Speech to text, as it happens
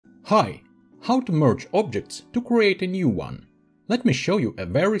Hi! How to merge objects to create a new one? Let me show you a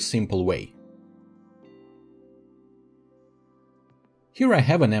very simple way. Here I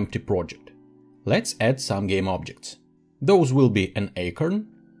have an empty project. Let's add some game objects. Those will be an acorn,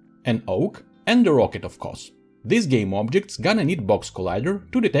 an oak, and a rocket, of course. These game objects gonna need box collider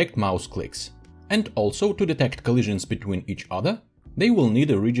to detect mouse clicks. And also to detect collisions between each other, they will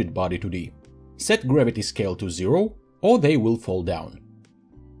need a rigid body 2D. Set gravity scale to 0 or they will fall down.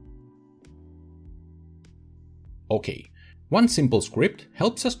 Okay, one simple script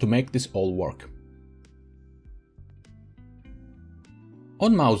helps us to make this all work.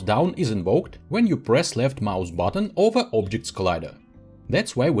 OnMouseDown is invoked when you press left mouse button over object's collider.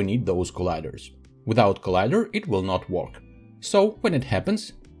 That's why we need those colliders. Without collider it will not work. So when it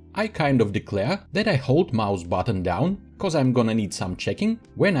happens, I kind of declare that I hold mouse button down, cause I'm gonna need some checking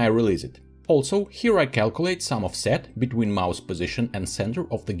when I release it. Also, here I calculate some offset between mouse position and center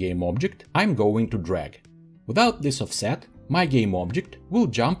of the game object I'm going to drag. Without this offset, my game object will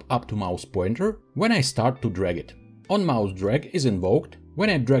jump up to mouse pointer when I start to drag it. OnMouseDrag is invoked when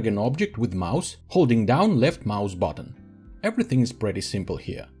I drag an object with mouse holding down left mouse button. Everything is pretty simple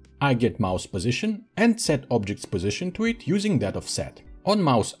here. I get mouse position and set object's position to it using that offset.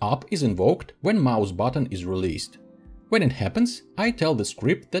 OnMouseUp is invoked when mouse button is released. When it happens, I tell the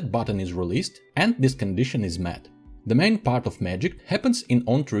script that button is released and this condition is met. The main part of magic happens in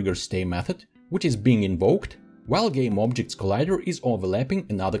onTriggerStay method, which is being invoked while gameObject's collider is overlapping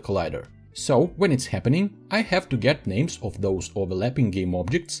another collider. So, when it's happening, I have to get names of those overlapping game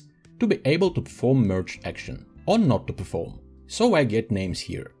objects to be able to perform merge action, or not to perform. So I get names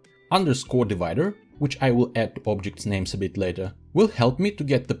here. Underscore divider, which I will add to objects' names a bit later, will help me to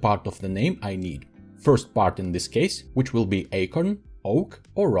get the part of the name I need. First part in this case, which will be acorn, oak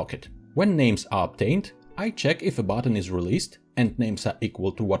or rocket. When names are obtained, I check if a button is released and names are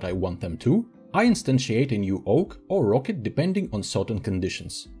equal to what I want them to. I instantiate a new oak or rocket depending on certain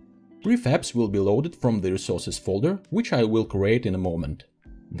conditions. Prefabs will be loaded from the resources folder, which I will create in a moment.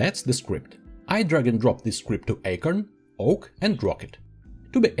 That's the script. I drag and drop this script to acorn, oak and rocket.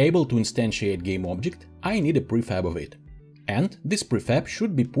 To be able to instantiate gameObject, I need a prefab of it. And this prefab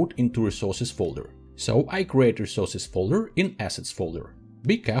should be put into resources folder. So I create resources folder in assets folder.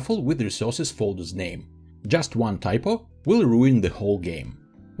 Be careful with resources folder's name. Just one typo will ruin the whole game.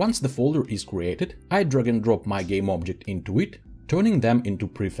 Once the folder is created, I drag and drop my gameObject into it, turning them into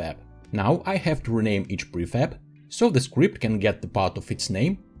prefab. Now I have to rename each prefab, so the script can get the part of its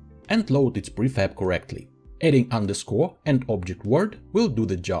name and load its prefab correctly. Adding underscore and object word will do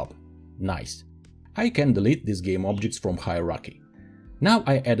the job. Nice. I can delete these game objects from hierarchy. Now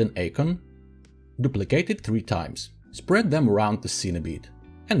I add an acorn, duplicate it 3 times, spread them around the scene a bit.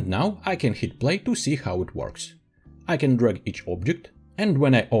 And now I can hit play to see how it works. I can drag each object, and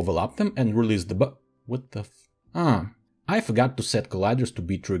when I overlap them and release the what the I forgot to set colliders to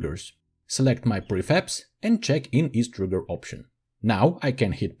be triggers. Select my prefabs and check in isTrigger option. Now I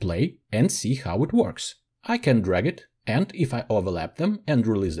can hit play and see how it works. I can drag it, and if I overlap them and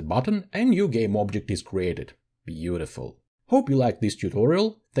release a button, a new game object is created. Beautiful. Hope you liked this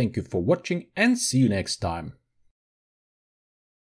tutorial, thank you for watching and see you next time.